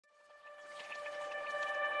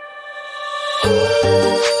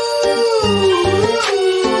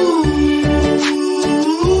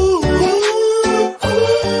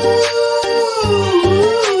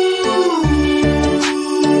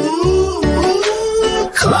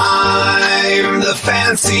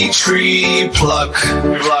fancy tree, pluck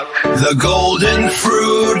the golden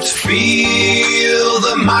fruit, feel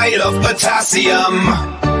the might of potassium.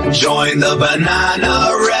 Join the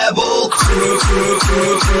banana rebel crew.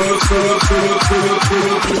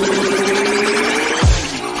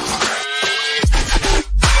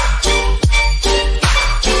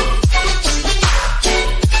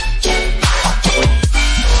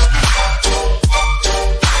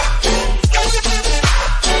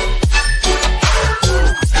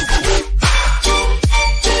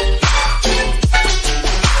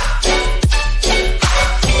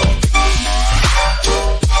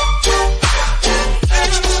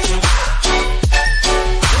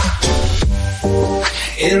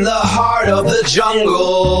 In the heart of the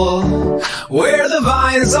jungle, where the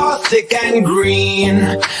vines are thick and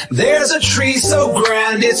green, there's a tree so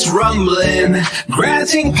grand it's rumbling,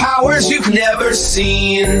 granting powers you've never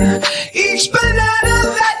seen. Each banana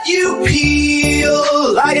that you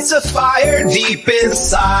peel lights a fire deep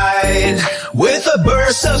inside. With a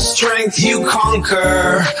burst of strength you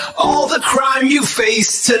conquer all the crime you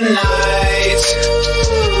face tonight.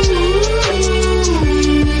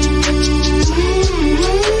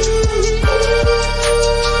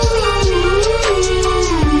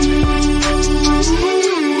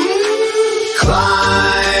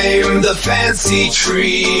 Climb the fancy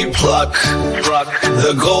tree, pluck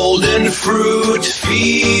the golden fruit,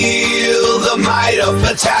 feel the might of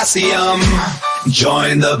potassium.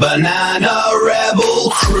 Join the banana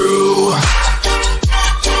rebel crew.